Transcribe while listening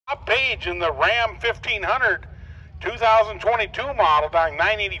Page in the Ram 1500 2022 model down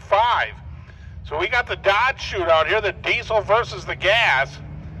 985. So we got the Dodge shootout here, the diesel versus the gas.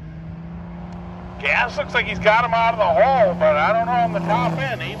 Gas looks like he's got him out of the hole, but I don't know on the top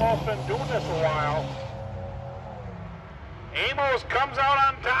end. Amos been doing this a while. Amos comes out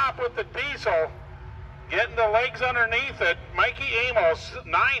on top with the diesel, getting the legs underneath it. Mikey Amos,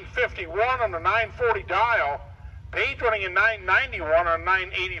 951 on the 940 dial. Page running in 991 on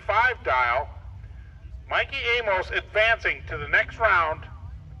 985 dial. Mikey Amos advancing to the next round.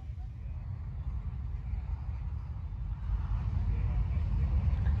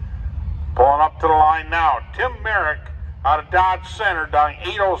 Pulling up to the line now, Tim Merrick out of Dodge Center, down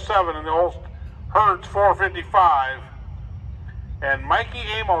 807 in the old Hertz 455. And Mikey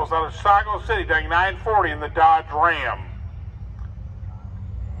Amos out of Chicago City, down 940 in the Dodge Ram.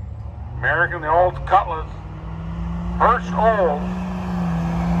 Merrick in the old Cutlass, Hertz old.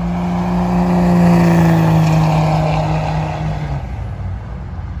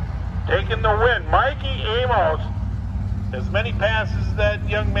 Taking the win, Mikey Amos. As many passes as that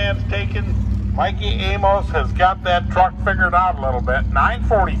young man's taken, Mikey Amos has got that truck figured out a little bit.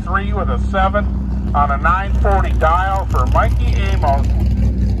 943 with a 7 on a 940 dial for Mikey Amos.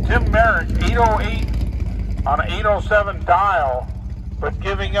 Tim Merrick, 808 on an 807 dial, but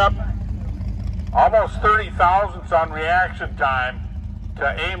giving up almost 30 thousandths on reaction time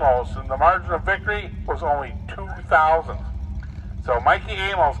to Amos, and the margin of victory was only 2 thousandths. So Mikey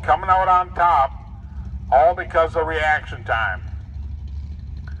Amos coming out on top, all because of reaction time.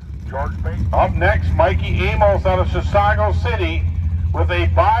 George Bates. Up next, Mikey Amos out of Chicago City with a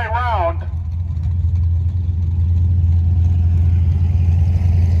bye round.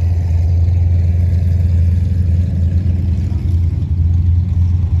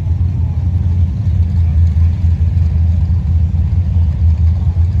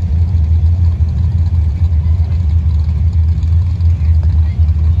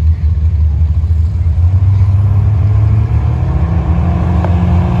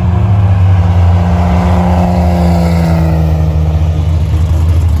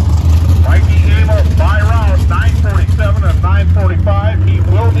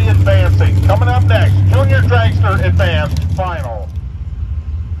 Advanced final.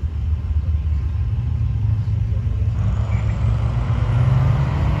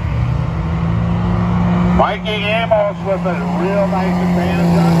 Mikey Amos with a real nice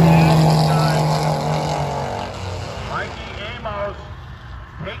advantage on the time. Mikey Amos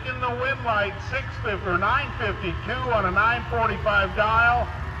taking the win light, 650 or 952 on a 945 dial.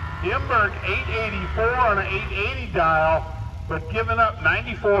 Dimberg 884 on an 880 dial, but giving up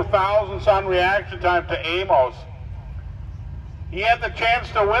 94 thousandths on reaction time to Amos. He had the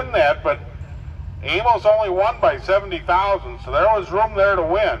chance to win that, but Amos only won by 70 thousandths, so there was room there to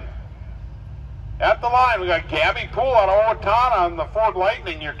win. At the line, we got Gabby Poole out of Owatonna on the Ford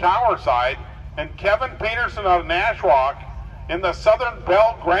Lightning, your tower side, and Kevin Peterson out of Nashwauk in the Southern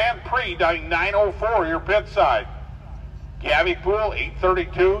Belle Grand Prix down 904, your pit side. Gabby Poole,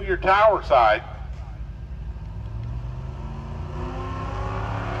 832, your tower side.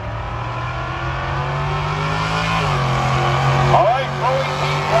 All right,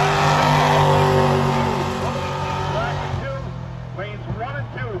 lanes 1 and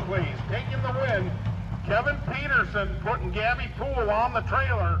 2, please. Taking the win, Kevin Peterson putting Gabby Poole on the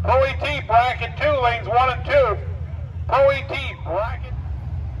trailer. OET bracket 2, lanes 1 and 2. OET bracket.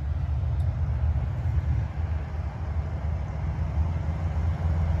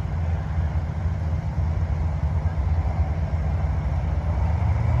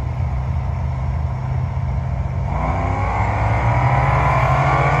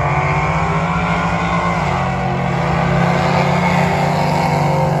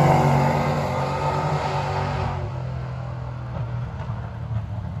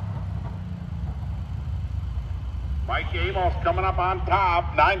 Mike Amos coming up on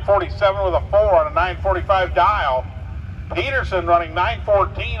top, 947 with a 4 on a 945 dial. Peterson running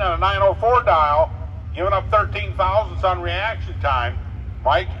 914 on a 904 dial, giving up 13 thousandths on reaction time.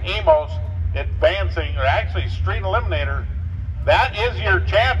 Mike Amos advancing, or actually street eliminator. That is your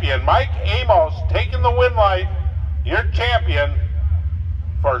champion. Mike Amos taking the win light, your champion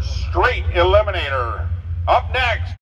for street eliminator. Up next.